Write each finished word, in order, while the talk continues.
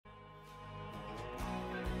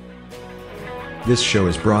This show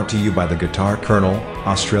is brought to you by the Guitar Colonel,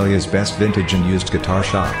 Australia's best vintage and used guitar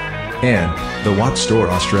shop, and the Wax Store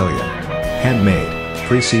Australia. Handmade,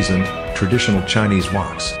 pre-seasoned, traditional Chinese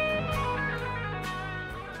wax.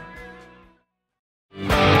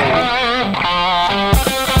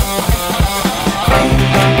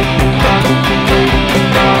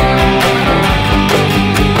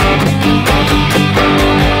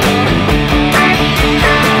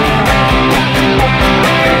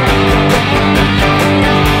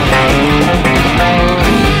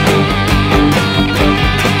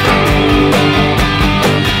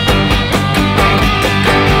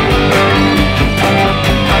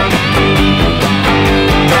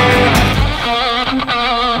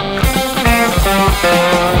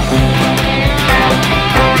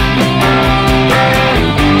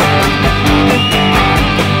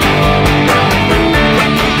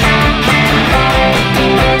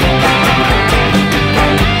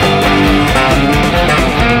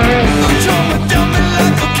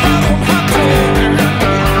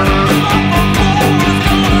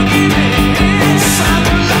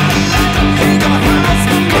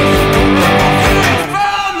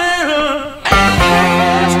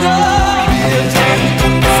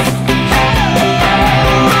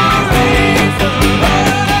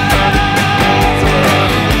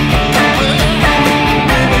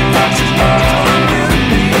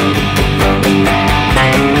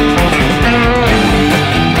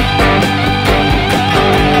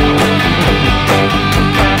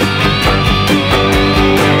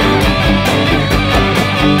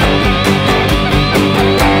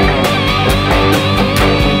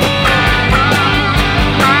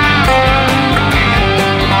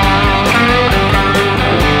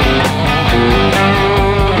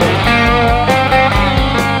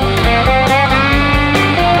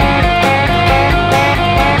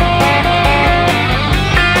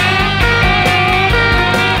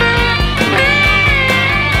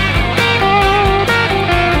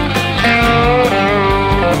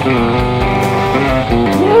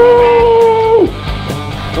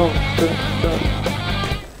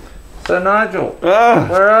 So Nigel,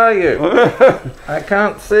 where are you? I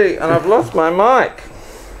can't see, and I've lost my mic.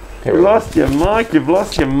 You've lost your mic, you've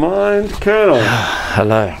lost your mind, Colonel.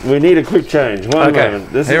 Hello. We need a quick change. One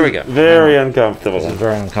moment. This Here is we go. Very uncomfortable. This is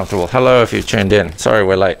very uncomfortable. Hello if you've tuned in. Sorry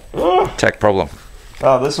we're late. Tech problem.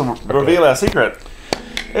 Oh, this will reveal our secret.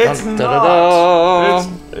 It's Dun, not. da, da, da.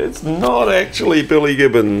 It's not actually Billy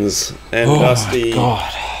Gibbons and Dusty. My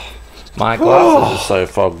God. My glasses are so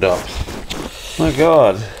fogged up. My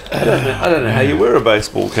God. I don't know how you wear a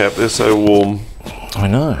baseball cap. They're so warm. I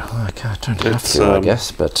know. I don't have to, I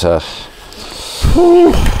guess, but...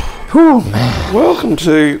 man. Welcome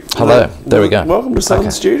to... Hello. There we go. Welcome to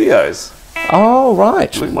Sun Studios. Oh,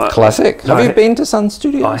 right. Classic. Have you been to Sun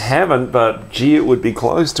Studios? I haven't, but gee, it would be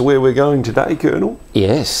close to where we're going today, Colonel.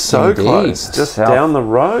 Yes, so indeed. Close. Just down the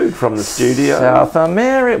road from the studio. South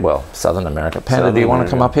America. Well, Southern America. Panda, do you want to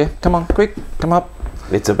come up here? Come on, quick. Come up.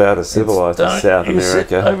 It's about as civilized as South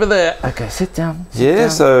America. Over there. Okay, sit down. Sit down.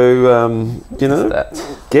 So, you know,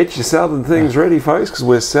 get your southern things ready, folks, because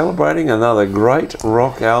we're celebrating another great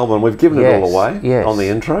rock album. We've given it all away on the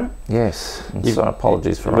intro. Yes. So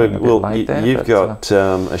apologies for running a bit late there. You've got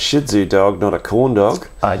a Shih Tzu dog, not a corn dog.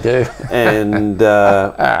 I do. And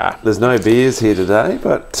there's no beers here today,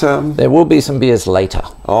 but... there will be some beers later.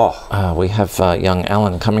 Oh. We have young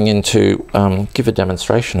Alan coming in to give a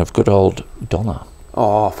demonstration of good old Donna.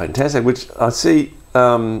 Oh, fantastic. Which I see,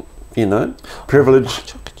 you know,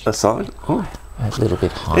 privilege aside. A little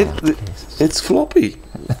bit higher. It's floppy.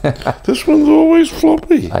 This one's always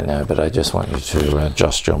floppy. I know, but I just want you to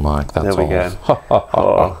adjust your mic. That's all. There we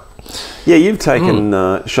go. Yeah, you've taken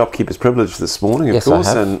shopkeeper's privilege this morning, of course,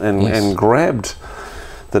 and grabbed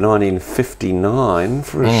the 1959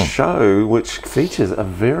 for a show which features a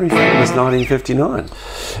very famous 1959.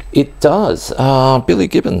 It does. Billy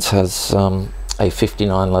Gibbons has a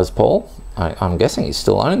 59 Les Paul. I'm guessing he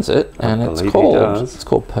still owns it, and it's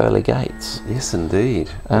called Pearly Gates. Yes, indeed.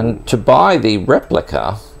 And to buy the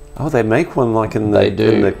replica... Oh, they make one like in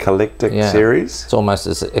the collector series? It's almost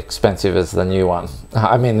as expensive as the new one.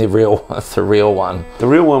 I mean, the real one. The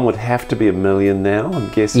real one would have to be $1 million now, I'm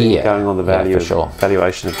guessing, going on the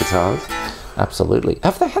valuation of guitars. Absolutely.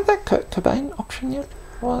 Have they had that Kurt Cobain auction yet?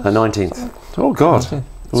 The 19th. Oh, God. 19th.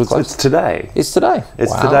 It's today. It's today.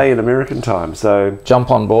 It's today in American time. So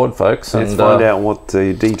jump on board, folks. Let's find out what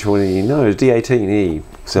the D20, D18E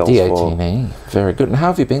sells for. D18E, very good. And how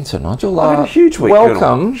have you been, Sir Nigel? I had a huge week.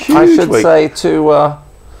 Welcome, I should say, to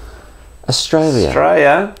Australia.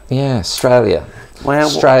 Australia? Yeah, Australia. Wow.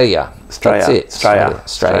 Australia. That's it.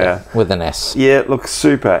 Straya with an S. Yeah, it looks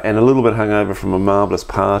super, and a little bit hungover from a marvellous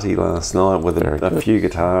party last night with a few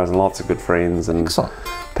guitars and lots of good friends. And excellent.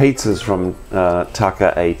 Pizzas from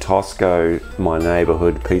Tucker, a Tosco, my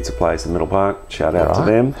neighbourhood pizza place in Middle Park. Shout out to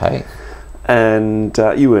them. Hey. And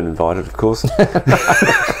you weren't invited, of course.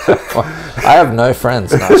 I have no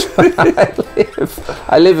friends, Nigel.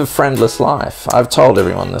 I live a friendless life. I've told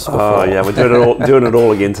everyone this before. Oh yeah, we're doing it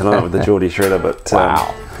all again tonight with the Geordie Shredder. But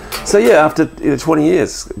wow. So yeah, after 20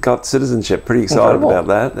 years, got citizenship. Pretty excited about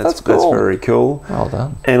that. That's cool. That's very cool. Well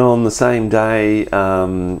done. And on the same day,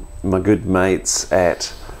 my good mates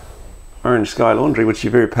at Orange Sky Laundry, which you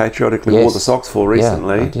very patriotically wore the socks for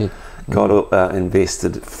recently, I did. Got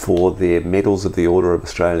invested for their Medals of the Order of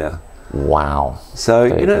Australia. Wow. So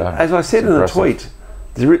as I said in a tweet,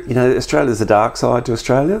 Australia's the dark side to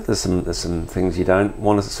Australia. There's some things you don't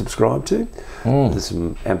want to subscribe to. There's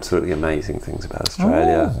some absolutely amazing things about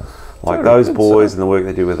Australia, like those boys and the work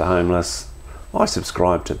they do with the homeless. I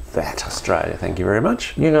subscribe to that Australia. Thank you very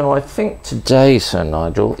much. I think today, Sir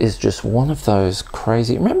Nigel, is just one of those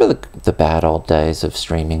crazy. Remember the bad old days of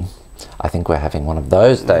streaming? I think we're having one of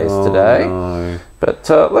those days today. No. But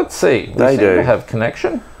let's see. We seem to have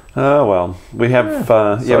connection. Oh well, we have.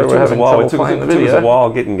 It took us a while. It took us a while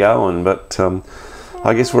getting going, but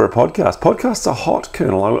I guess we're a podcast. Podcasts are hot,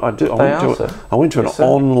 Colonel. I went to an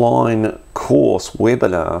online course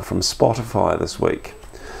webinar from Spotify this week.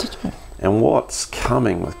 Did you? And what's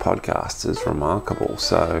coming with podcasts is remarkable.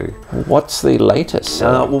 So, what's the latest?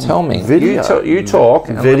 Tell me. Video. You talk.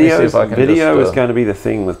 Video is going to be the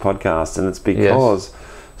thing with podcasts, and it's because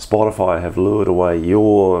Spotify have lured away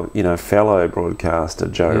your, fellow broadcaster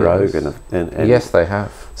Joe Rogan. And yes, they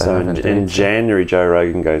have. In January, Joe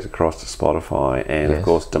Rogan goes across to Spotify, and of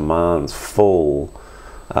course demands full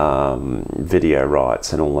video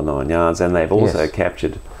rights and all the 9 yards. And they've also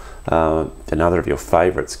captured another of your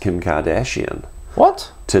favourites, Kim Kardashian.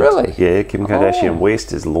 What? Really? Yeah, Kim Kardashian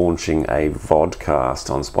West is launching a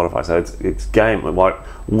vodcast on Spotify. So it's game like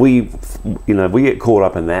we get caught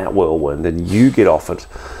up in that whirlwind, and you get offered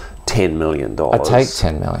 $10 million. I take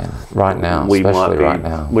 $10 million right now, right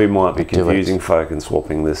now. We might be confusing folk and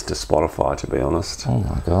swapping this to Spotify, to be honest. Oh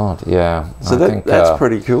my God, yeah. So I think that's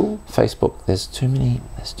pretty cool. Facebook, there's too many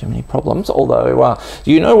problems. Although,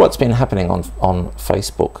 do you know what's been happening on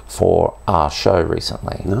Facebook for our show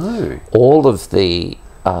recently? No. All of the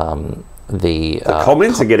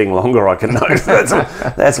comments are getting longer, I can notice.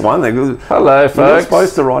 That's one thing. Hello, folks. You're not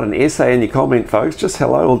supposed to write an essay in your comment, folks. Just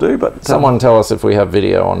hello will do. But someone tell us if we have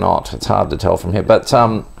video or not. It's hard to tell from here. But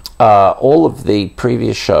all of the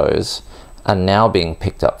previous shows are now being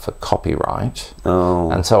picked up for copyright.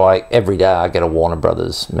 Oh. And so every day I get a Warner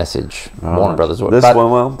Brothers message. Right. Warner Brothers.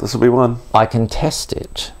 This will be one. I can test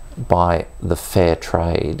it by the fair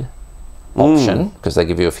trade option, because they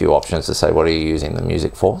give you a few options to say what are you using the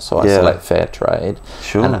music for. So I select fair trade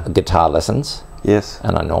and guitar lessons. Yes.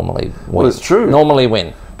 And I normally win. Well, it's true. Normally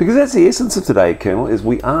win. Because that's the essence of today, Colonel, is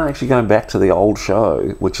we are actually going back to the old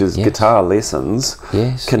show, which is guitar lessons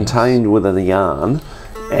contained within a yarn,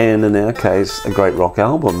 and in our case, a great rock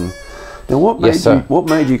album. Now, what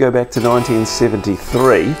made you go back to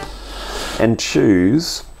 1973 and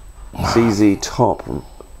choose ZZ Top,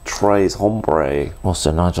 Trey's Hombres? Well,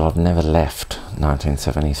 Sir Nigel, I've never left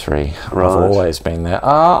 1973. Right. I've always been there.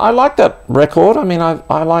 I like that record. I mean,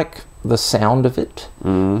 I like the sound of it.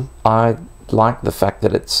 I like the fact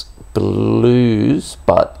that it's blues,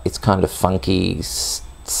 but it's kind of funky,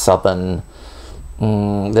 southern.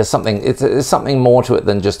 There's something more to it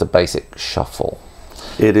than just a basic shuffle.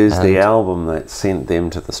 It is the album that sent them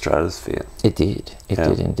to the stratosphere. It did. It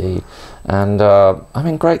did indeed. And I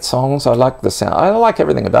mean, great songs. I like the sound. I like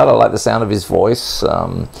everything about it. I like the sound of his voice.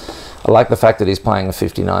 I like the fact that he's playing a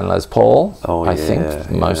 59 Les Paul. I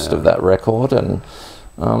think most of that record, and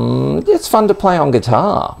it's fun to play on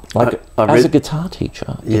guitar. As a guitar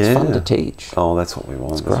teacher, it's fun to teach. Oh, that's what we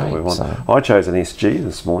want. It's great. What we want. I chose an SG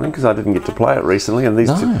this morning because I didn't get to play it recently, and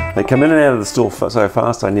these two, they come in and out of the store so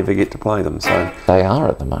fast I never get to play them. So they are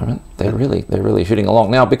at the moment. They're really shooting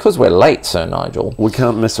along now. Because we're late, Sir Nigel, we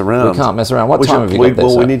can't mess around. What time have you got there?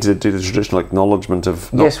 Well, we need to do the traditional acknowledgement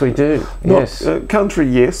of. Yes, we do. Country,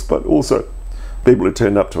 yes, but also people who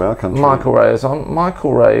turned up to our country. Michael Ray is on.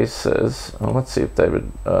 Michael Ray says, let's see if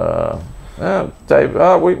David. Hello,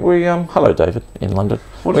 David in London.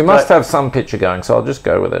 We must have some picture going, so I'll just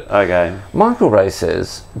go with it. Okay. Michael Ray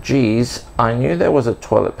says, geez, I knew there was a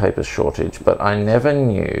toilet paper shortage, but I never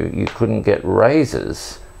knew you couldn't get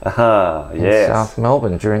razors in South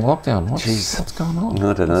Melbourne during lockdown. What's going on?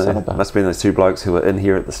 I don't know. Must have been those two blokes who were in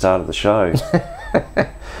here at the start of the show.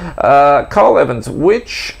 Cole Evans,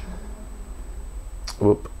 which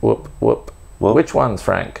Whoop, whoop, whoop. Well, which one's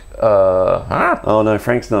Frank? Oh no,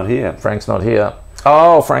 Frank's not here. Frank's not here.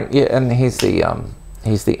 Oh, Frank, yeah, and he's the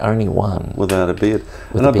only one without a beard.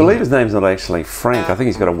 And I believe his name's not actually Frank. I think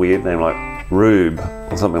he's got a weird name like Rube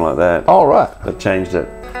or something like that. Oh, right. I've changed it.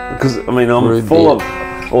 Because, I mean, I'm full of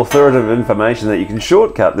authoritative information that you can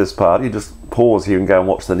shortcut this part. You just pause here and go and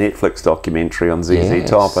watch the Netflix documentary on ZZ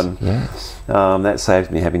Top, and that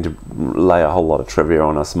saves me having to lay a whole lot of trivia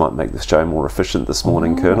on us. Might make the show more efficient this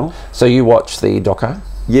morning, Colonel. So you watched the doco?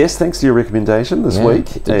 Yes, thanks to your recommendation this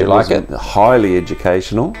week. Did you like it? Highly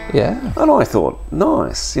educational. Yeah. And I thought,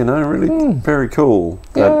 nice, you know, really very cool.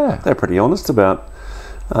 They're pretty honest about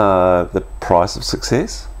the price of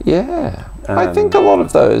success. Yeah. I think a lot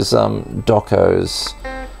of those docos,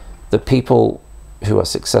 the people who are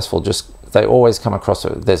successful, they always come across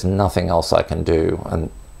it. There's nothing else I can do, and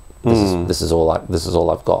this is all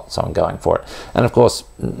I've got, so I'm going for it. And of course,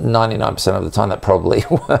 99% of the time that probably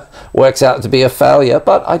works out to be a failure.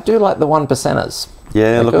 But I do like the 1%ers.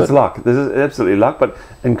 Yeah, look, it's luck. This is absolutely luck, but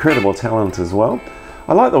incredible talent as well.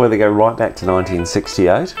 I like the way they go right back to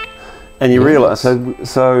 1968, and you realise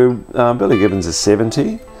so Billy Gibbons is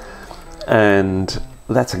 70, and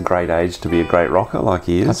that's a great age to be a great rocker like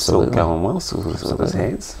he is. Absolutely. Still going well, still with his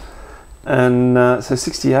hands. And so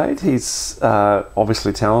 68, he's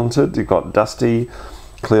obviously talented. You've got Dusty,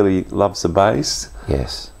 clearly loves the bass.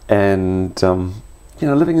 Yes. And,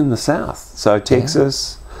 living in the South. So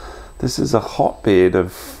Texas, this is a hotbed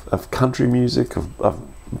of country music, of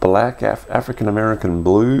black African-American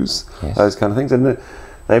blues, those kind of things. And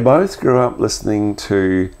they both grew up listening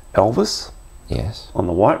to Elvis on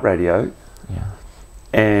the white radio. Yeah.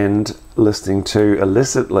 And listening to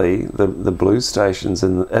illicitly the blues stations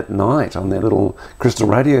at night on their little crystal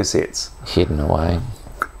radio sets, hidden away.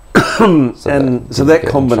 So that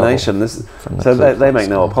combination, they make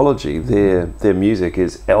no apology. Their music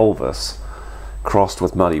is Elvis crossed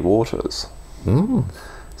with Muddy Waters.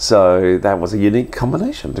 So that was a unique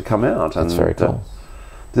combination to come out. That's very cool.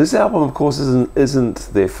 This album, of course,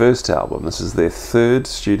 isn't their first album. This is their third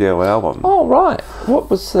studio album. Oh, right. What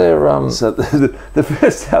was their... So the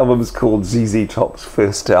first album is called ZZ Top's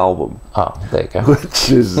First Album. Oh, there you go.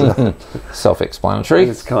 Which is... self-explanatory.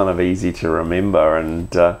 It's kind of easy to remember. And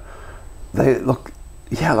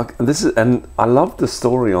this is... And I loved the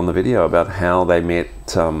story on the video about how they met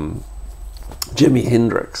Jimi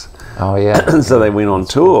Hendrix. Oh, yeah. So they went on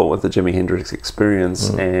tour with the Jimi Hendrix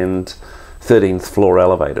Experience and... 13th Floor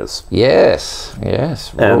Elevators. Yes.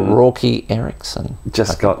 And Rocky Erickson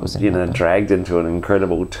just got dragged into an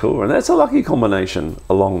incredible tour, and that's a lucky combination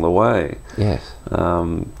along the way. Yes.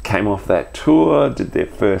 Came off that tour, did their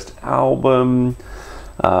first album.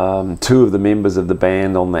 Two of the members of the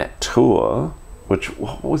band on that tour,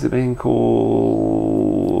 what was the band called?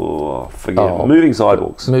 Moving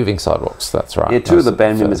Sidewalks. Moving Sidewalks, that's right. Yeah, two of the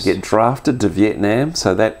band members get drafted to Vietnam,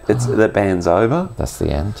 so that band's over. That's the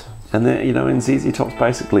end. And then, and ZZ Top's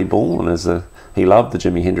basically born as he loved the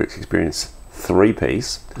Jimi Hendrix Experience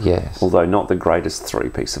 3-piece. Yes. Although not the greatest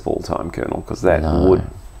 3-piece of all time, Colonel, because that would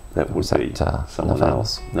be someone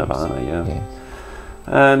else. Nirvana, yeah.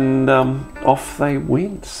 And off they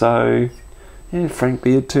went. So, Frank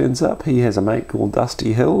Beard turns up. He has a mate called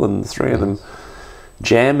Dusty Hill, and the three of them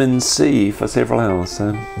jam in C for several hours.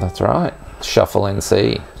 So. That's right. Shuffle in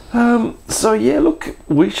C. Look,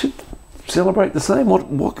 we should... celebrate the same.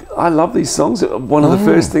 What I love these songs. One of the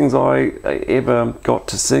first things I ever got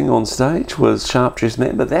to sing on stage was Sharp Dressed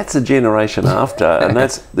Man, but that's a generation after, and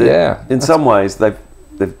in some ways they've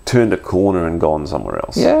turned a corner and gone somewhere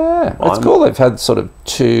else. Yeah, it's cool. They've had sort of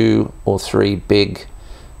 2 or 3 big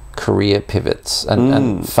career pivots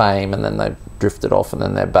and fame, and then they've drifted off, and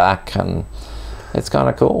then they're back, and it's kind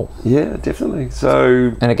of cool. Yeah, definitely.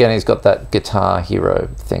 So, and again, he's got that guitar hero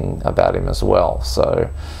thing about him as well. So.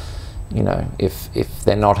 If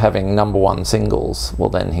they're not having #1 singles, well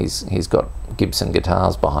then he's got Gibson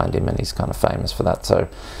guitars behind him, and he's kind of famous for that. So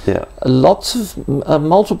lots of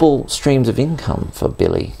multiple streams of income for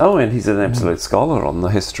Billy. Oh, and he's an absolute scholar on the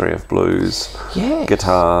history of blues,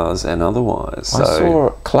 guitars, and otherwise. I saw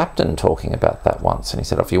Clapton talking about that once, and he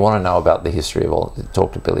said, if you want to know about the history of all,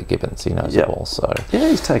 talk to Billy Gibbons. He knows it all. So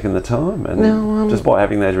he's taken the time, and just by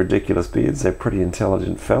having those ridiculous beards, they're pretty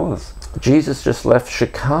intelligent fellas. Jesus just left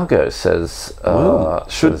Chicago, says Robert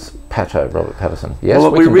Patterson. Yes,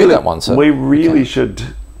 well, we can do that one, sir. We really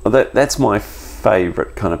should. That's my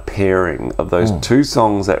favourite kind of pairing of those two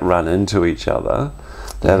songs that run into each other,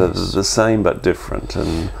 that are the same but different.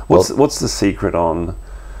 And what's the secret on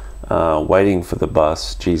Waiting for the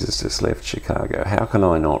Bus, Jesus Just Left Chicago? How can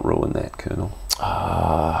I not ruin that, Colonel?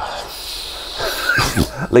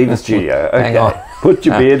 Leave the studio. Okay. Hang on. Put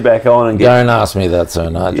your beard back on and Don't ask me that, Sir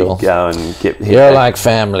Nigel. Go and get... You're like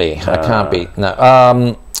family. I can't be...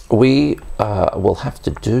 No. We will have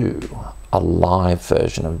to do a live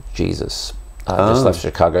version of Jesus Just Left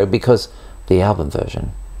Chicago, because the album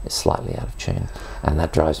version is slightly out of tune, and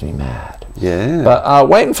that drives me mad. Yeah. But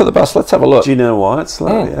waiting for the bus, let's have a look. Do you know why it's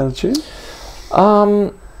slightly out of tune?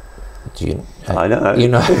 Do you? I know. You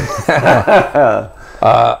know.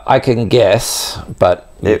 I can guess,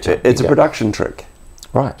 but it's a production trick.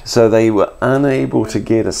 Right. So they were unable to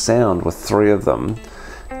get a sound with 3 of them,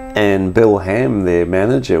 and Bill Ham, their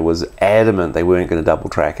manager, was adamant they weren't going to double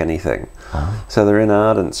track anything. So they're in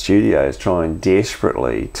Ardent Studios trying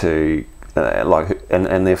desperately to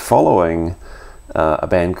and they're following a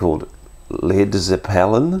band called Led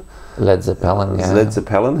Zeppelin. Led Zeppelin, yeah. Led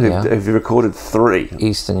Zeppelin, who've recorded 3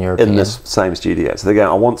 Eastern European in this same studio. So they're going,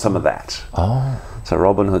 I want some of that. Oh. So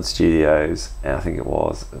Robin Hood Studios, and I think it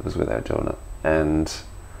was where they were doing it. And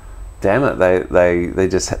damn it,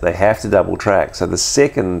 they have to double track. So the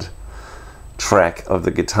second track of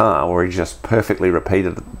the guitar, where he just perfectly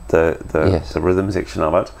repeated the rhythm section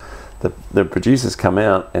of it, the producers come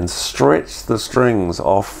out and stretch the strings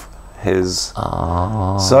off his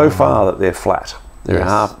so far that they're flat. They're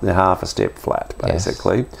half a step flat,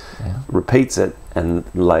 basically. Yes. Yeah. Repeats it and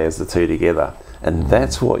layers the 2 together. And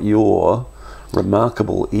that's what your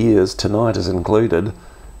remarkable ears, tonight is included,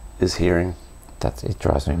 is hearing. It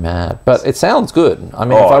drives me mad, but it sounds good. I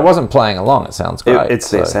mean, if I wasn't playing along, it sounds great. It's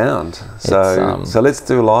their sound. So let's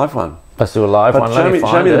do a live one. Let's do a live one.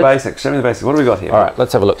 Show me the basics. Show me the basics. What do we got here? All right,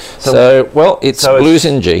 let's have a look. So blues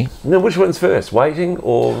in G. No, which one's first? Waiting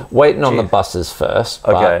or Waiting on the buses first?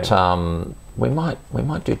 Okay. But we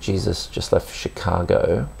might do Jesus Just Left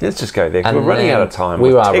Chicago. Let's just go there. We're running out of time.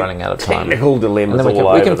 We are running out of time. Technical dilemmas. And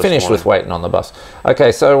then we can finish with Waiting on the Bus.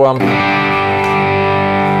 Okay, so I'm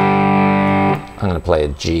going to play a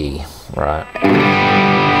G, right?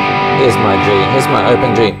 Here's my G, here's my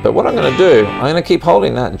open G. But what I'm going to do, I'm going to keep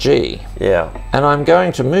holding that G. Yeah. And I'm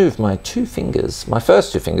going to move my 2 fingers, my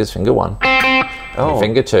first 2 fingers, finger 1, and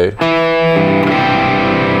finger 2.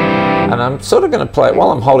 And I'm sort of going to play, while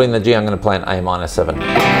I'm holding the G, I'm going to play an A minor 7.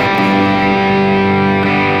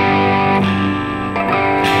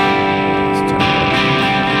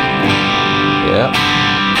 Yeah.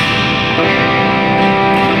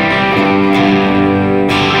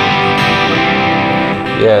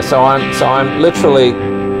 Yeah, so I'm literally,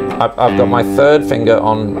 I've got my 3rd finger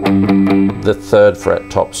on the 3rd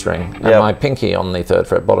fret top string, and my pinky on the 3rd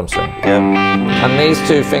fret bottom string. And these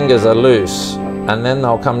 2 fingers are loose, and then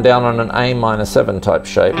they'll come down on an A minor 7 type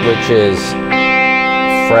shape, which is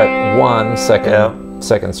fret 1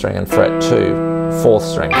 second string, and fret 2 4th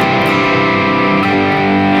string.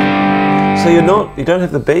 So you don't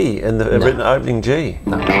have the B in the written opening G.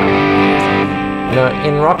 No. No,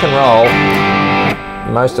 in rock and roll,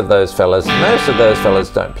 most of those fellas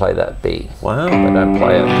don't play that B. Wow. They don't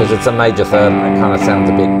play it because it's a major 3rd and it kind of sounds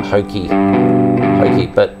a bit hokey.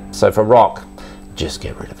 But so for rock, just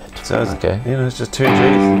get rid of it. So it's, okay. It's just 2 Gs.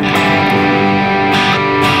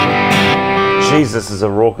 Jesus is a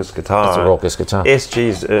raucous guitar. It's a raucous guitar.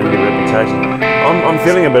 SG's earned a reputation. I'm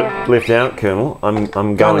feeling a bit left out, Colonel. I'm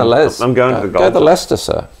going to the Les. I'm going to the gold. Go the Leicester,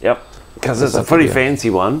 sir. Yep. Because it's a pretty fancy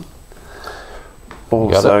one.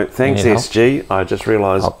 Also, thanks SG. I just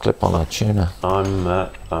realised I'll clip on a tuner.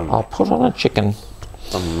 I'll put on a chicken.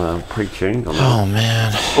 I'm pre-tuned.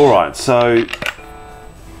 Man. All right, so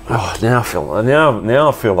now I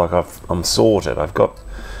feel like I'm sorted. I've got.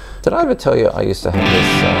 Did I ever tell you I used to have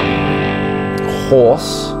this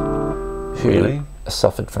horse who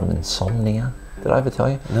suffered from insomnia? Did I ever tell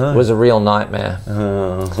you? No. It was a real nightmare.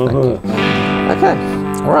 Thank you. Okay.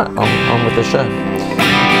 All right. On with the show.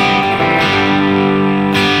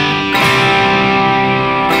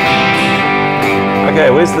 Okay,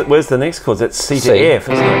 where's the next chord? That's C to F,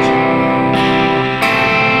 isn't it?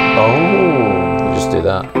 Oh, you just do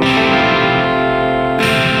that.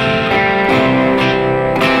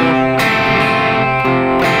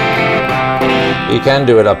 You can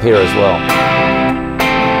do it up here as well.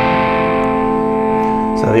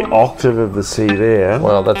 So the octave of the C there.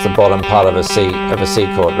 Well, that's the bottom part of a C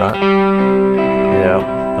chord, right?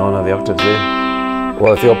 Yeah. Oh no, the octave's there.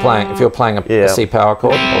 Well, if you're playing a C power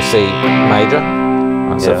chord or C major.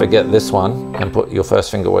 So forget this one and put your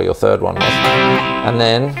first finger where your 3rd one was, and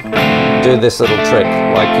then do this little trick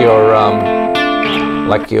like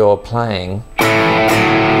you're playing.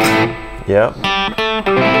 Yeah.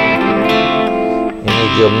 You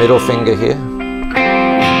need your middle finger here.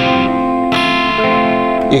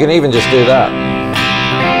 You can even just do that.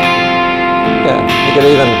 Yeah. You could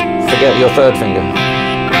even forget your 3rd finger.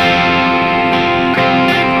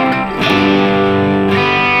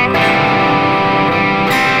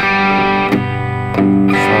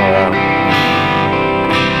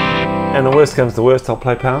 And the worst comes to worst, I'll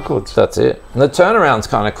play power chords. That's it. And the turnaround's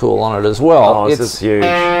kind of cool on it as well. Oh, this is huge.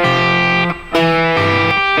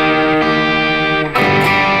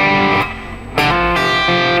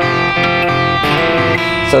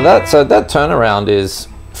 So that turnaround is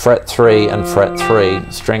fret 3 and fret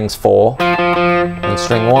 3, strings 4 and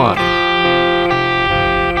string 1.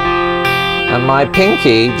 And my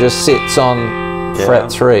pinky just sits on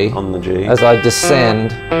fret 3 on the G as I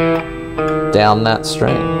descend down that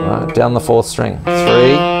string, right? Down the 4th string.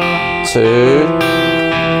 3, 2,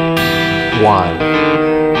 1.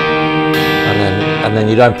 And then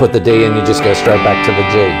you don't put the D in, you just go straight back to the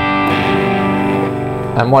G.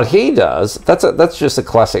 And what he does, that's just a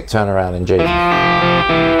classic turnaround in G.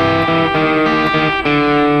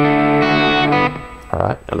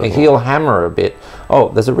 Alright, he'll hammer a bit. Oh,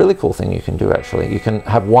 there's a really cool thing you can do actually. You can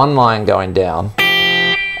have one line going down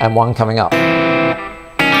and one coming up.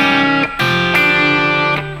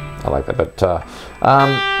 I like that, but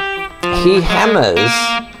he hammers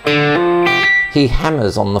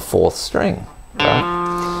on the 4th string,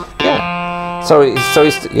 right? Yeah. So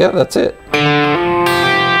he's yeah, that's it.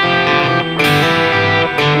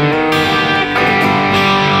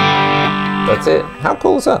 That's it. How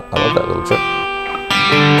cool is that? I love that little trick.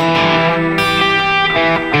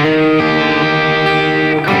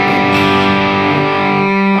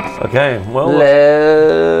 Okay, well, let's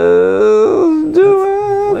do it.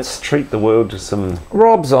 Let's treat the world to some.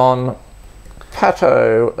 Rob's on.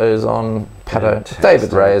 Pato is on. Pato.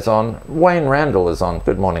 David Ray is on. Wayne Randall is on.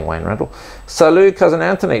 Good morning, Wayne Randall. Salut, cousin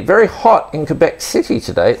Anthony. Very hot in Quebec City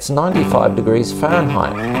today. It's 95 degrees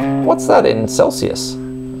Fahrenheit. What's that in Celsius?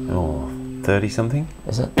 Oh, 30 something?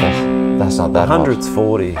 Is it? That's not that hot. 100's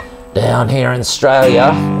 40. Down here in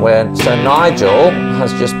Australia, where Nigel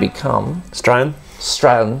has just become Australian.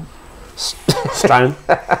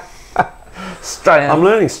 I'm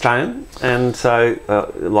learning Australian, and so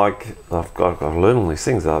like I've learned all these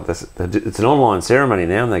things. It's an online ceremony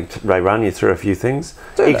now, and they run you through a few things,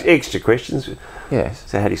 extra questions. Yes.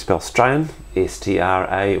 So how do you spell Australian?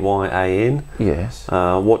 S-T-R-A-Y-A-N. Yes.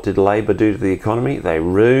 What did Labor do to the economy? They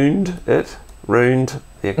ruined it. Ruined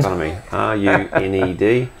the economy.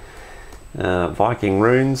 R-U-N-E-D. Viking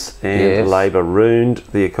runes, and Labor ruined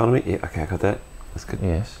the economy. Yeah, okay, I got that. That's good.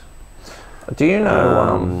 Yes. Do you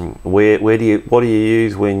know what do you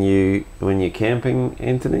use when you're camping,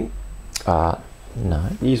 Anthony? No.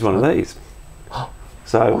 Use one of these.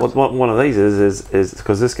 So what one of these is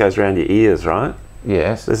because this goes around your ears, right?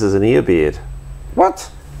 Yes. This is an ear beard.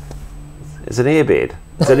 What? It's an ear beard.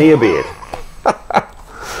 It's an ear beard.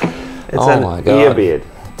 It's my God. Ear beard.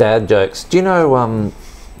 Dad jokes. Do you know?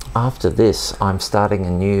 After this, I'm starting a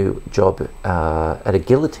new job at a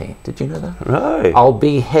guillotine. Did you know that? Right. I'll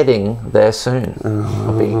be heading there soon.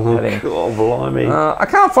 I'll be heading. Oh, blimey. I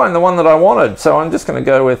can't find the one that I wanted, so I'm just going to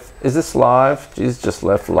go with. Is this live? She's just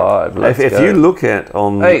left live. If you look at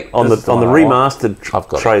on the remastered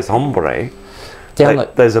Tres Hombres,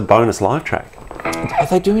 there's a bonus live track. Are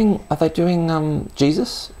they doing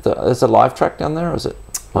Jesus? There's a live track down there, or is it?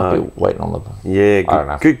 Might be waiting on the.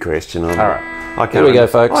 Yeah, good question. All right. Here we go,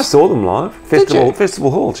 folks. I saw them live. Festival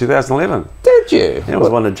Hall, 2011. Did you? That was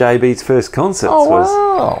one of JB's first concerts. Oh,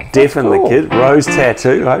 wow. Deaf and the Kid. Rose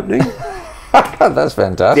Tattoo opening. That's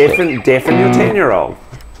fantastic. Deaf and your 10-year-old.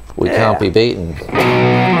 We can't be beaten.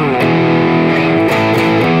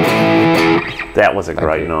 That was a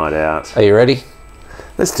great night out. Are you ready?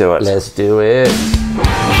 Let's do it. Let's do it.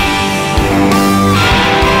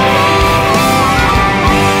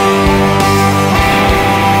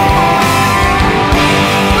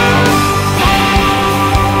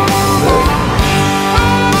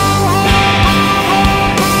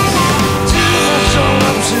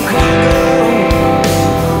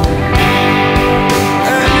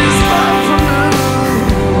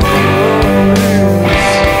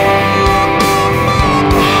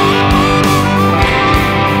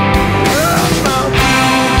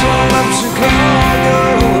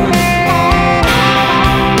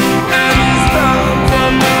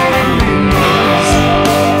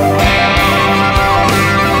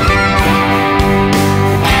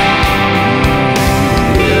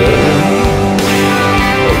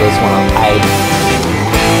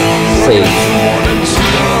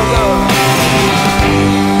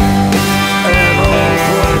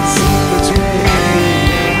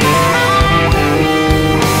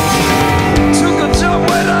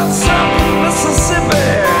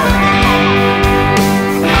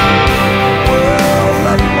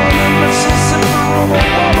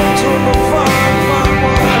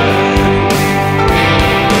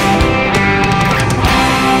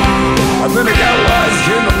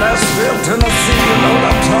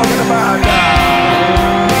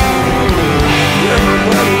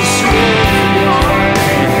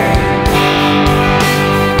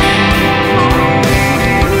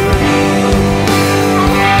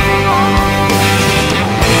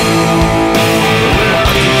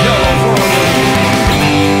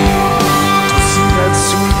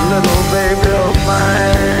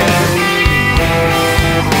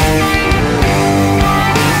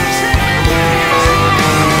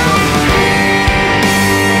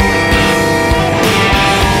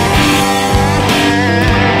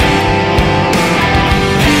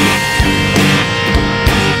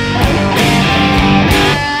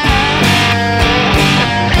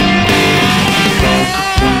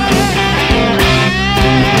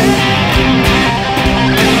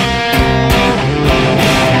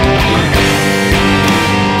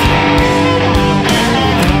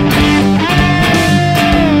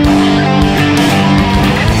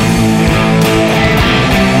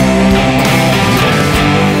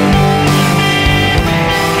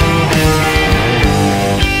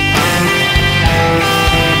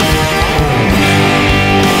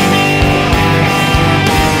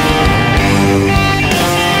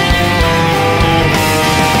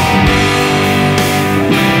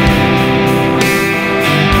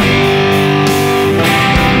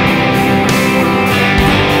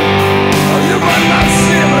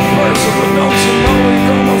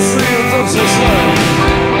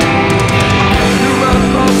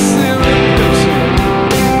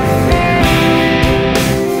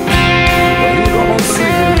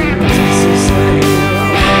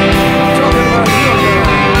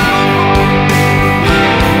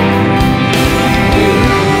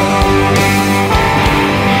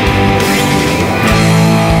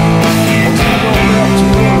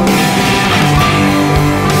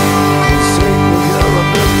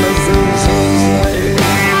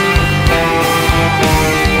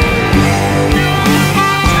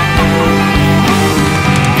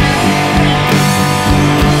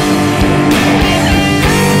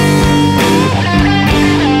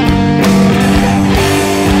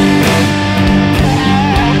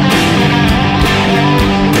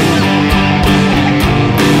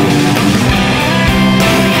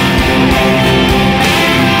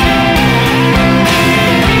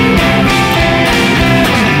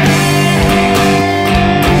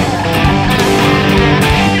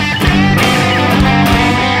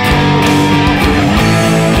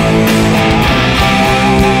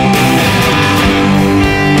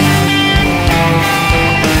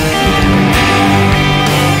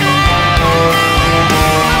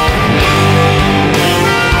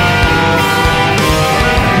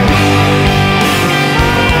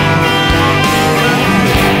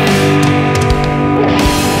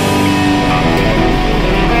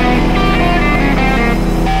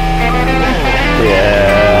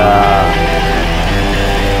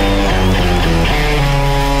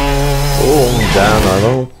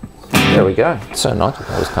 There we go. So nice.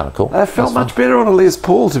 That was kind of cool. That felt much better on a Les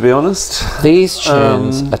Paul, to be honest. These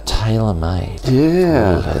tunes are tailor-made.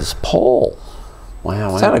 Yeah. Les Paul.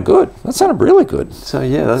 Wow. Sounded good. That sounded really good. So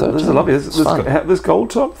yeah, this is lovely. This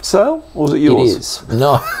gold top for sale, or was it yours? It is.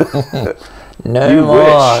 No.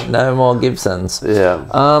 No more Gibsons. Yeah.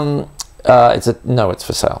 It's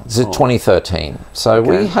for sale. This is 2013. So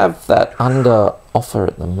we have that under offer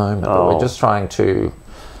at the moment, but we're just trying to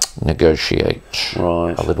negotiate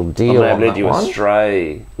a little deal. I've led you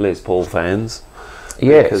astray, Les Paul fans.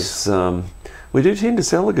 Yes. Because we do tend to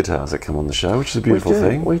sell the guitars that come on the show, which is a beautiful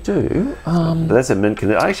thing. We do. But that's a mint.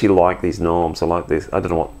 I actually like these knobs. I like these. I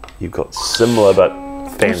don't know what you've got similar, but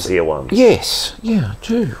fancier ones. Yes. Yeah, I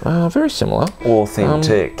do. Very similar.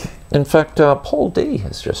 Authentic. In fact, Paul D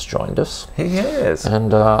has just joined us. He has.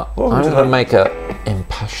 And I'm going to make an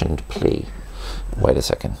impassioned plea. Wait a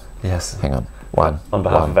second. Yes. Hang on. On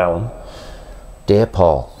behalf of Alan. Dear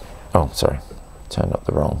Paul. Oh, sorry. Turned up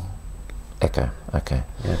the wrong echo. Okay.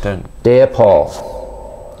 Yeah, don't. Dear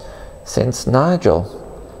Paul, since Nigel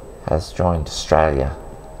has joined Australia,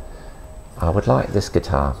 I would like this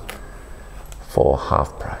guitar for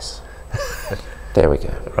half price. There we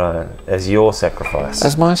go. Right. As your sacrifice.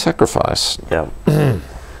 As my sacrifice. Yeah.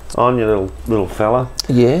 On your little fella.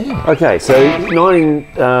 Yeah. Okay, so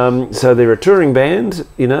so they're a touring band,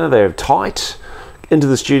 they're tight. Into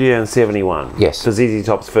the studio in 71. Yes. For ZZ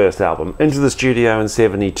Top's first album. Into the studio in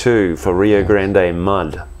 72 for Rio Grande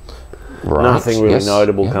Mud. Right. Nothing really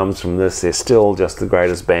notable comes from this. They're still just the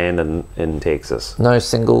greatest band in Texas. No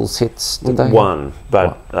singles hits, did they? One,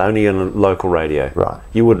 but only on a local radio. Right.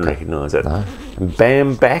 You wouldn't recognise it. No. And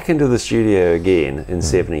bam, back into the studio again in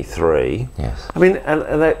 73. Yes. I mean,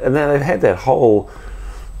 and they've had that whole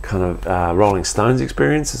kind of Rolling Stones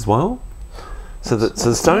experience as well. So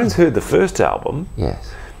the Stones heard the first album,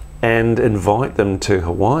 yes, and invite them to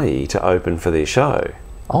Hawaii to open for their show.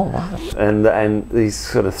 Oh, right. And these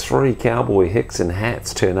sort of three cowboy hicks in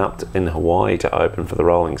hats turn up in Hawaii to open for the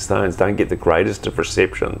Rolling Stones. Don't get the greatest of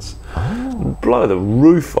receptions. Oh. Blow the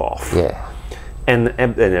roof off. Yeah. And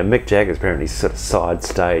Mick Jagger's apparently sort of side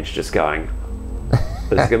stage, just going, "It's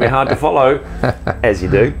going to be hard to follow," as you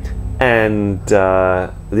do. And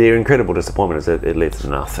their incredible disappointment is that it led to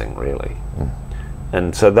nothing really.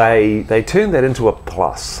 And so they turned that into a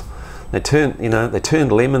plus. They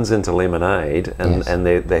turned lemons into lemonade, and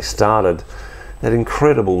they started that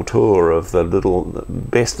incredible tour of the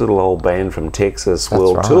best little old band from Texas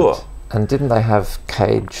world tour. And didn't they have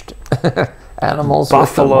caged animals?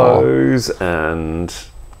 Buffaloes and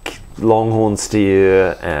longhorn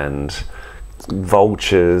steer and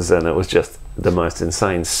vultures, and it was just the most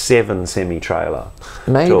insane 7 semi-trailer.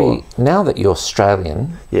 Maybe tour. Now that you're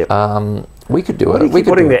Australian, we could do it. We could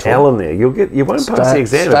putting the L in there. You won't pass the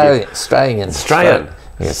exam. Australian.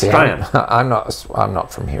 Yes, Australian. I'm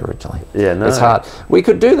not from here originally. Yeah, no. It's hard. We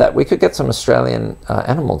could do that. We could get some Australian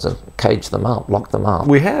animals and cage them up, lock them up.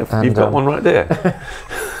 We have. And, you've got one right there.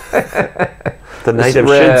 The native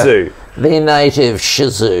Shih Tzu. The native Shih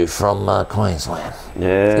Tzu from Queensland.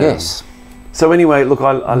 Yeah. Yes. So anyway, look,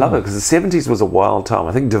 I love it because the 70s was a wild time.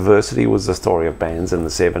 I think diversity was the story of bands in the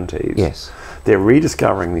 70s. Yes. They're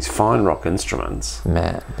rediscovering these fine rock instruments.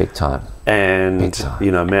 Man, big time. And,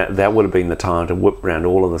 that would have been the time to whip around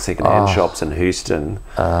all of the second-hand shops in Houston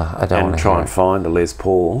and try and find a Les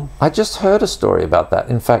Paul. I just heard a story about that.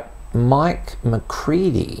 In fact, Mike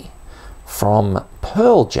McCready from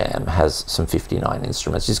Pearl Jam has some 59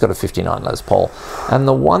 instruments. He's got a 59 Les Paul. And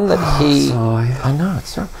the one that I know,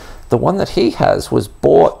 it's right. The one that he has was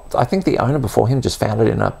bought, I think the owner before him just found it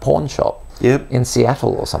in a pawn shop in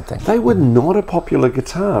Seattle or something. They were not a popular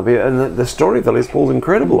guitar. And the story of the Les Paul is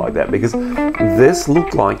incredible like that because this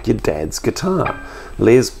looked like your dad's guitar.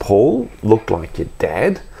 Les Paul looked like your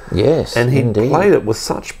dad. Yes, and he played it with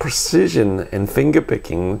such precision and finger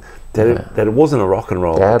picking that it wasn't a rock and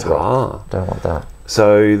roll guitar. Rock. Don't want that.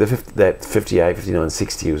 So that 58, 59,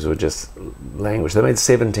 60s were just language. They made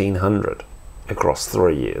 1,700 across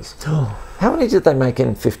 3 years. How many did they make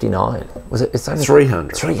in 59? Was it? It's only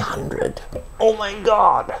 300. 300. Oh my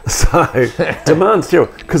God! So demand's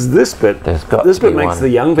terrible because this bit makes the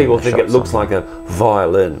young people think it looks like a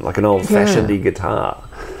violin, like an old-fashioned guitar,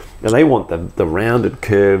 and they want the rounded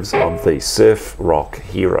curves of the surf rock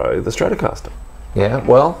hero, the Stratocaster. Yeah,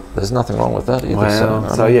 well, there's nothing wrong with that either. Wow.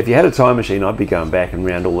 So if you had a time machine, I'd be going back and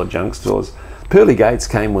round all the junk stores. Pearly Gates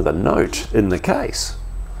came with a note in the case.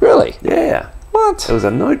 Really? Yeah. What? It was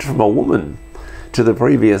a note from a woman to the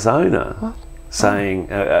previous owner saying,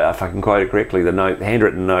 if I can quote it correctly, the note,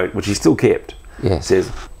 handwritten note, which he still kept, says,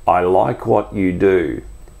 "I like what you do.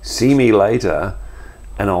 See me later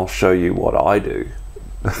and I'll show you what I do."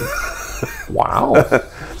 Wow.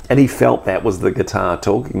 And he felt that was the guitar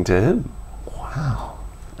talking to him. Wow.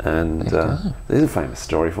 And there's a famous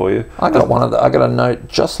story for you. I got a note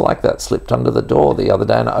just like that slipped under the door the other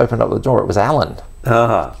day, and I opened up the door. It was Alan.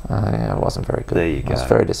 Yeah, it wasn't very good. There you go. I was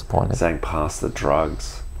very disappointed. Saying pass the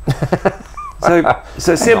drugs.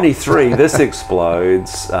 So 73, this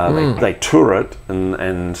explodes. They tour it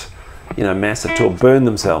and massive tour, burn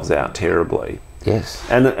themselves out terribly. Yes.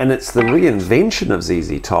 And it's the reinvention of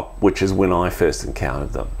ZZ Top, which is when I first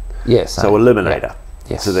encountered them. Yes. So Eliminator. Yeah.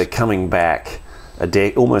 Yes. So they're coming back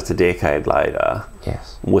almost a decade later.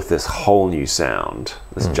 Yes. With this whole new sound,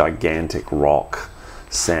 this gigantic rock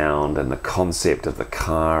sound, and the concept of the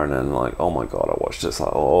car, and then like, oh my god, I watched this,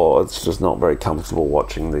 like, oh, it's just not very comfortable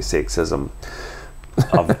watching the sexism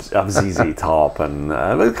of ZZ Top, and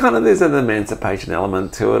but kind of there's an emancipation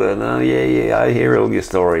element to it, and I hear all your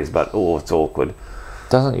stories, but it's awkward.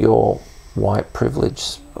 Doesn't your white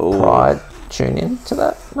privilege pride tune in to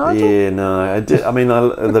that, Nigel? Yeah, no, I did. I mean,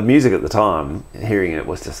 the music at the time, hearing it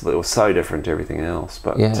was so different to everything else.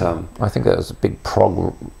 But yeah, I think that was a big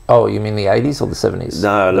prog. Oh, you mean the 80s or the 70s?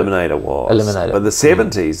 No, Eliminator was. Eliminator. But the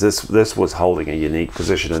 70s, this was holding a unique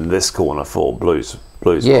position in this corner for blues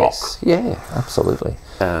rock. Yeah, absolutely.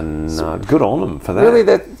 And good on them for that. Really,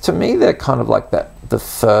 to me, they're kind of like the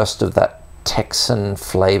first of that Texan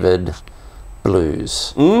flavoured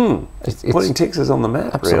blues. It's putting Texas on the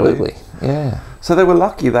map, absolutely. Really. Yeah. So they were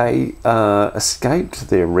lucky they escaped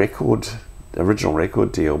their original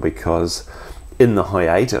record deal, because in the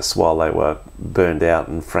hiatus while they were burned out,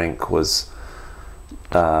 and Frank was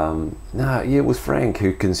it was Frank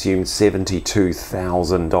who consumed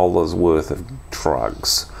 $72,000 worth of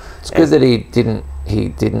drugs. It's good that he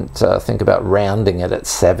didn't think about rounding it at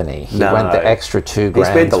 70. He went the extra $2,000. He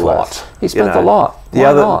spent a lot. He spent a lot.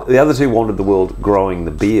 The other two wanted the world growing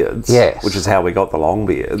the beards, yes, which is how we got the long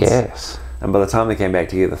beards. Yes. And by the time they came back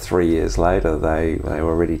together 3 years later, they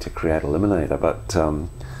were ready to create Eliminator. But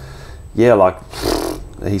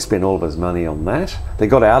he spent all of his money on that. They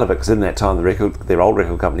got out of it because in that time their old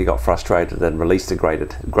record company got frustrated and released the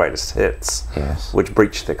greatest hits, yes, which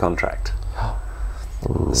breached their contract.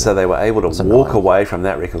 So they were able to walk away from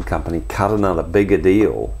that record company, cut another bigger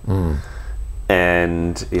deal,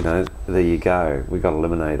 and there you go. We got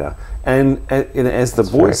Eliminator, and as the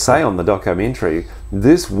boys say on the documentary,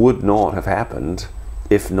 this would not have happened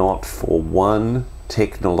if not for one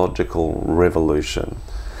technological revolution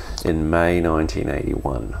in May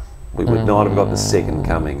 1981. We would not have got the second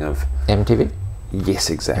coming of MTV. Yes,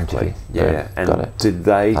 exactly. MTV. Yeah, and did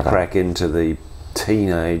they crack into the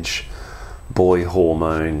teenage boy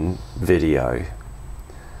hormone video,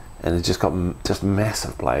 and it just got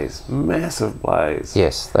massive plays.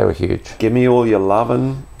 Yes, they were huge. Give Me All Your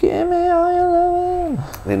Lovin'. Give me all your lovin'.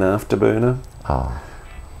 Then Afterburner.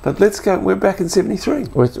 But let's go. We're back in 73.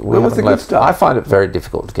 We're with the good stuff. I find it very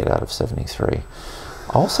difficult to get out of 73.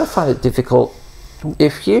 I also find it difficult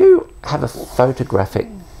if you have a photographic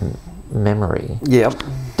memory. Yep.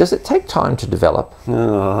 Does it take time to develop?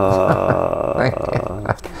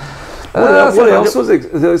 What else was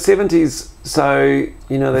it? The 70s, so,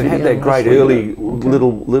 they had that great early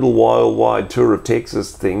little wild wide tour of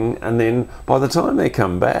Texas thing, and then by the time they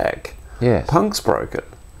come back, yes, punk's broken.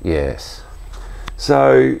 Yes.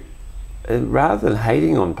 So, rather than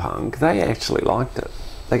hating on punk, they actually liked it.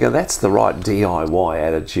 They go, that's the right DIY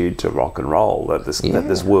attitude to rock and roll that this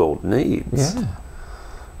world needs. Yeah.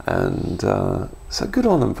 And so good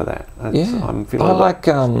on them for that. I'm feeling a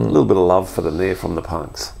little bit of love for them there from the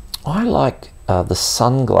punks. I like the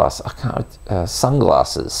sunglasses.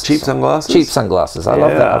 Cheap sunglasses? Cheap sunglasses. I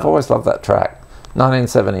love that. I've always loved that track.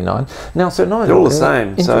 1979. Now, so Nigel, they're all the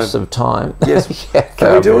same. Interest of time. Yes.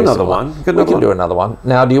 Can we do another one? We can do another one.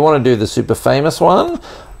 Now, do you want to do the super famous one,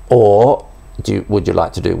 or would you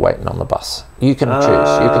like to do Waiting on the Bus? You can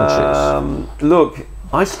choose. Look,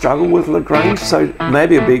 I struggle with Grange, so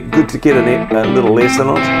maybe it'd be good to get a little lesson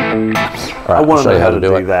on it. Right, I want to know how to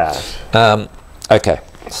do that. Okay.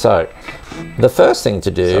 So, the first thing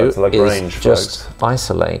to do Grange, is just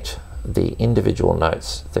isolate the individual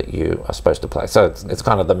notes that you are supposed to play. So it's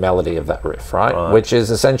kind of the melody of that riff, right? Which is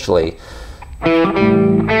essentially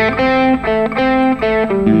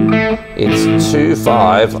it's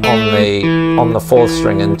 2/5 on the fourth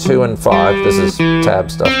string and 2 and 5. This is tab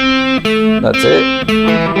stuff. That's it.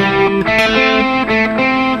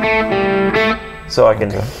 So I can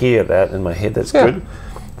hear that in my head. That's good.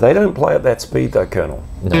 They don't play at that speed though, Colonel.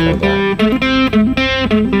 No, they don't.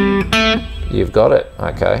 You've got it.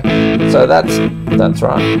 Okay. So that's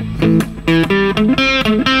right.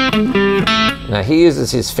 Now he uses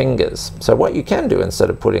his fingers. So what you can do instead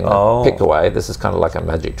of putting the pick away, this is kind of like a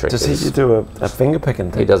magic trick. Does he do a finger picking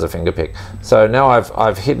thing? He does a finger pick. So now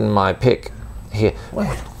I've hidden my pick here.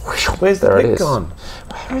 Where's the pick gone?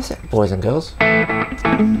 Where is it, boys and girls? Oh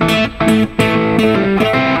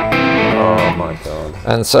my god!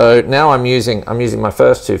 And so now I'm using my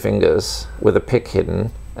first two fingers with a pick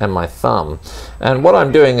hidden and my thumb. And what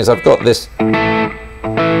I'm doing is I've got this.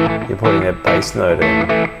 You're putting a bass note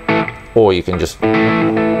in. Or you can just.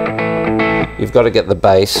 You've got to get the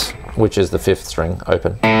bass, which is the 5th string,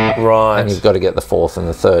 open. Right. And you've got to get the 4th and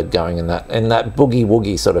the 3rd going in that boogie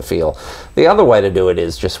woogie sort of feel. The other way to do it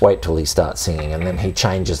is just wait till he starts singing, and then he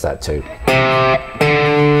changes that to.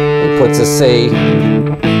 He puts a C.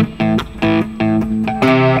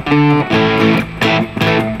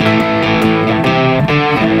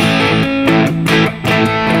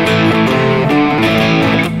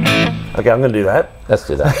 Okay, I'm going to do that. Let's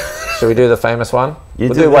do that. Shall we do the famous one? We'll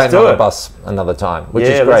do Waiting on the Bus another time, which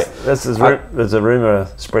is great. There's a rumour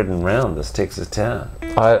spreading around this Texas town.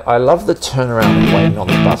 I love the turnaround of Waiting on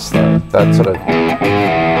the Bus, though. That sort of...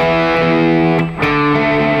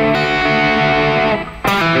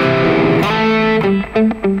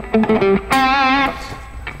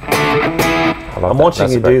 I'm watching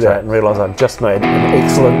you do that and realise I've just made an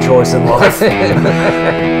excellent choice in life.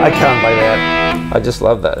 I can't play that. I just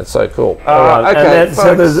love that. It's so cool. Okay.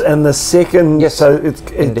 And the second, yes, so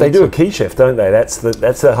they do a key shift, don't they? That's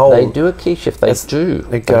the whole. They do a key shift. They do.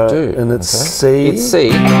 They do. And it's C. It's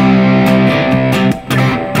C.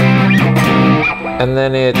 And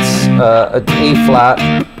then it's an E flat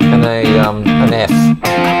and an F.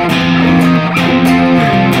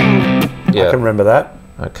 Yeah. I can remember that.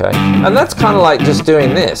 Okay. And that's kind of like just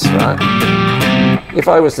doing this, right? If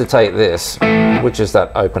I was to take this, which is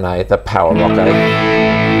that open A, the power rock A,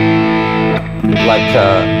 like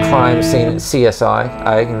crime scene, CSI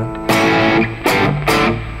A, you know?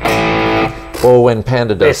 Or when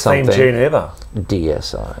Panda does something. Best theme tune ever.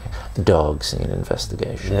 DSI, dog scene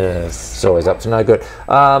investigation. Yes. It's always up to no good.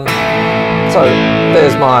 So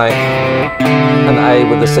there's an A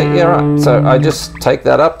with a C. Yeah, right. So I just take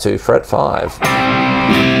that up to fret 5.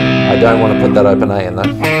 I don't want to put that open A in though.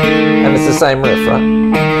 And it's the same riff, right?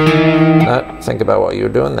 No, think about what you were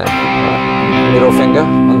doing there. Right. Middle finger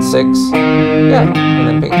on 6. Yeah, and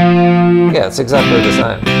then pink. Yeah, it's exactly the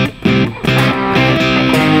same.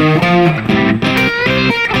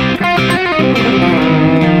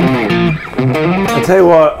 I tell you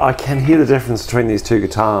what, I can hear the difference between these two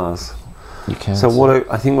guitars. You can. So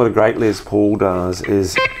I think what a great Les Paul does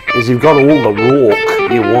is you've got all the rauque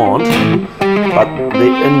you want, but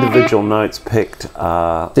the individual notes picked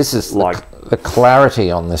are this is like the clarity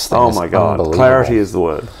on this thing. Oh my god, clarity is the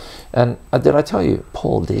word. And did I tell you,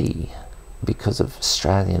 Paul D, because of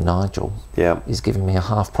Australian Nigel, is giving me a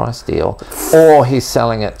half price deal, or he's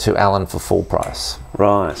selling it to Alan for full price.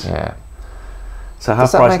 Right. Yeah. So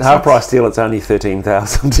half price deal. It's only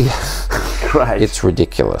 13,000. Great. It's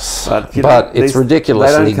ridiculous, but it's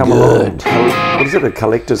ridiculously good. What is it? A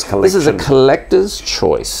collector's collection? This is a collector's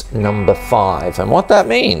choice number 5, and what that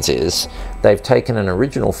means is they've taken an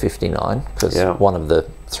original 59 because one of the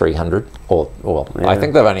 300, I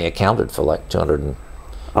think they've only accounted for like 200 and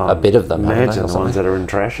a bit of them. Imagine the ones that are in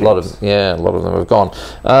trash. A lot of them have gone,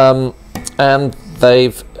 and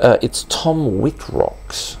they've it's Tom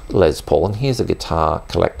Whitrock's Les Paul, and he's a guitar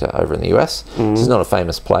collector over in the US. He's not a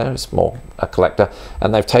famous player; he's more a collector.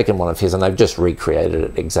 And they've taken one of his and they've just recreated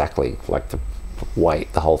it exactly like the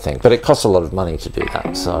weight, the whole thing. But it costs a lot of money to do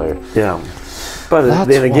that. So yeah. But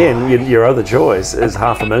then again, your other choice is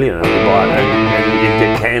 $500,000 and you buy it and you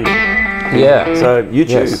get candy. Yeah. So you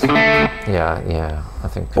choose. Yeah. I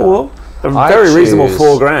think. Well, a very reasonable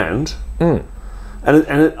 $4,000.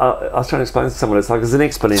 And I was trying to explain to someone, it's like it's an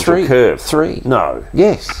exponential curve. 3. No.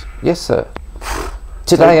 Yes, sir.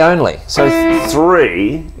 Today only. So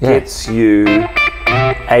 3 gets you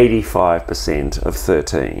 85% of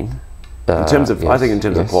 13. In terms of, I think, in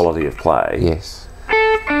terms of quality of play. Yes.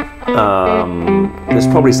 There's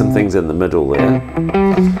probably some things in the middle there.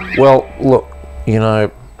 Well, look,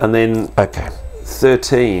 and then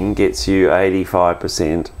 13 gets you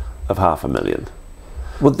 85% of $500,000.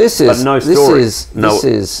 Well, this is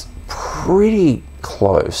pretty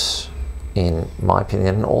close, in my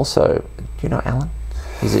opinion. And also, do you know Alan?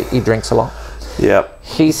 He drinks a lot. Yeah.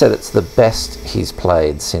 He said it's the best he's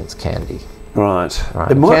played since Candy. Right.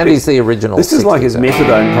 Candy's the original. This is like his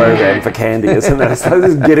methadone program for Candy, isn't it? So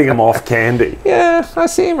this is getting him off Candy. Yeah, I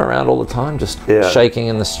see him around all the time, just shaking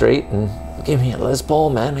in the street and give me a Les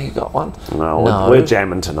Paul, man. You got one? No, we're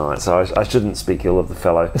jamming tonight, so I shouldn't speak ill of the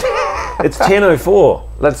fellow. It's 10:04.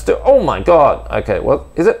 Let's do. Oh my God. Okay. What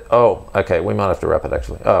is it? Oh. Okay. We might have to wrap it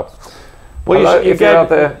actually. Oh. Well, hello, you gave, out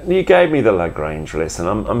there. You gave me the Lagrange lesson.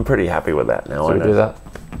 I'm pretty happy with that now. So we do that.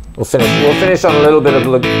 We'll finish on a little bit of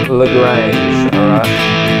Lagrange. All right.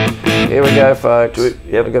 Here we go, folks.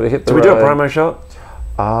 Yep. We've got to hit the road. Do we do a promo shot?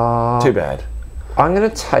 Too bad. I'm going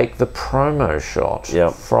to take the promo shot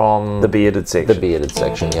from the bearded section. The bearded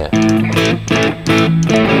section, yeah.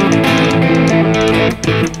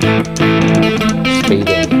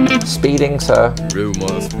 Speeding, sir.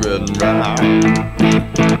 Rumors spreading round.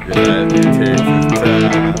 United takes its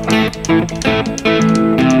time.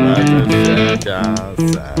 Like a shack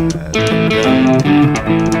outside.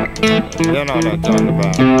 You know what I'm talking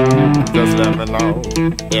about. Just let me know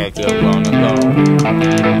if you're gonna go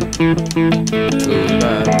to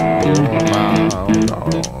that mile on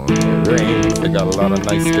the range. They got a lot of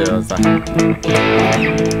nice girls.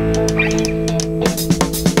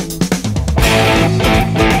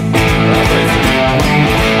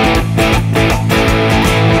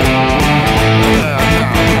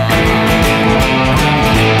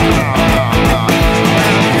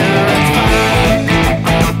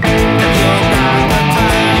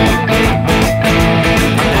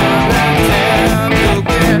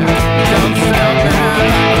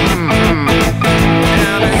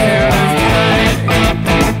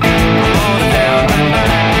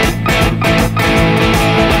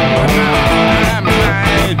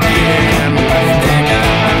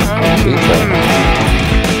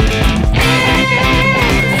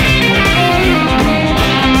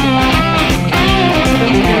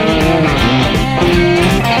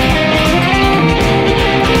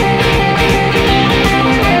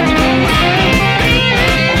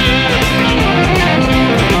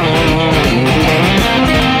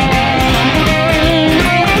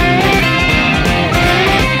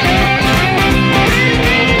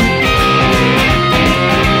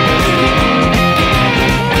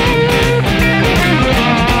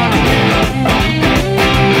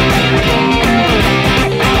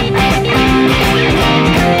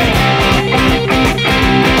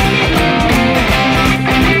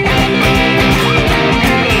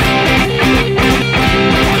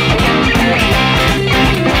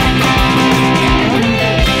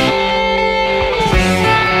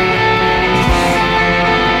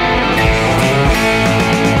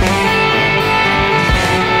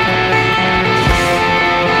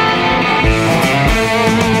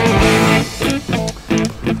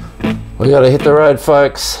 We got to hit the road,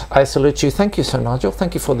 folks. I salute you. Thank you, Sir Nigel.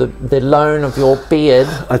 Thank you for the loan of your beard.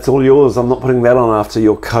 It's all yours. I'm not putting that on after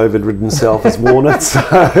your COVID-ridden self has worn it. So.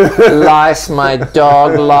 Lice, my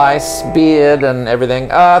dog, lice, beard, and everything.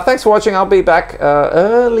 Thanks for watching. I'll be back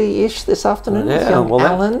early-ish this afternoon with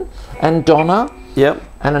Alan and Donna. Yep.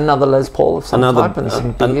 And another Les Paul of some type and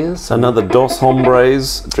some beers. Another Dos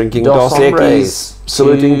Hombres, drinking Dos Equis,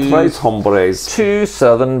 saluting Tres Hombres. 2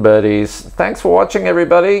 Southern Birdies. Thanks for watching,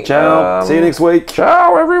 everybody. Ciao. See you next week.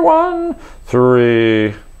 Ciao, everyone.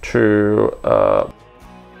 3, 2,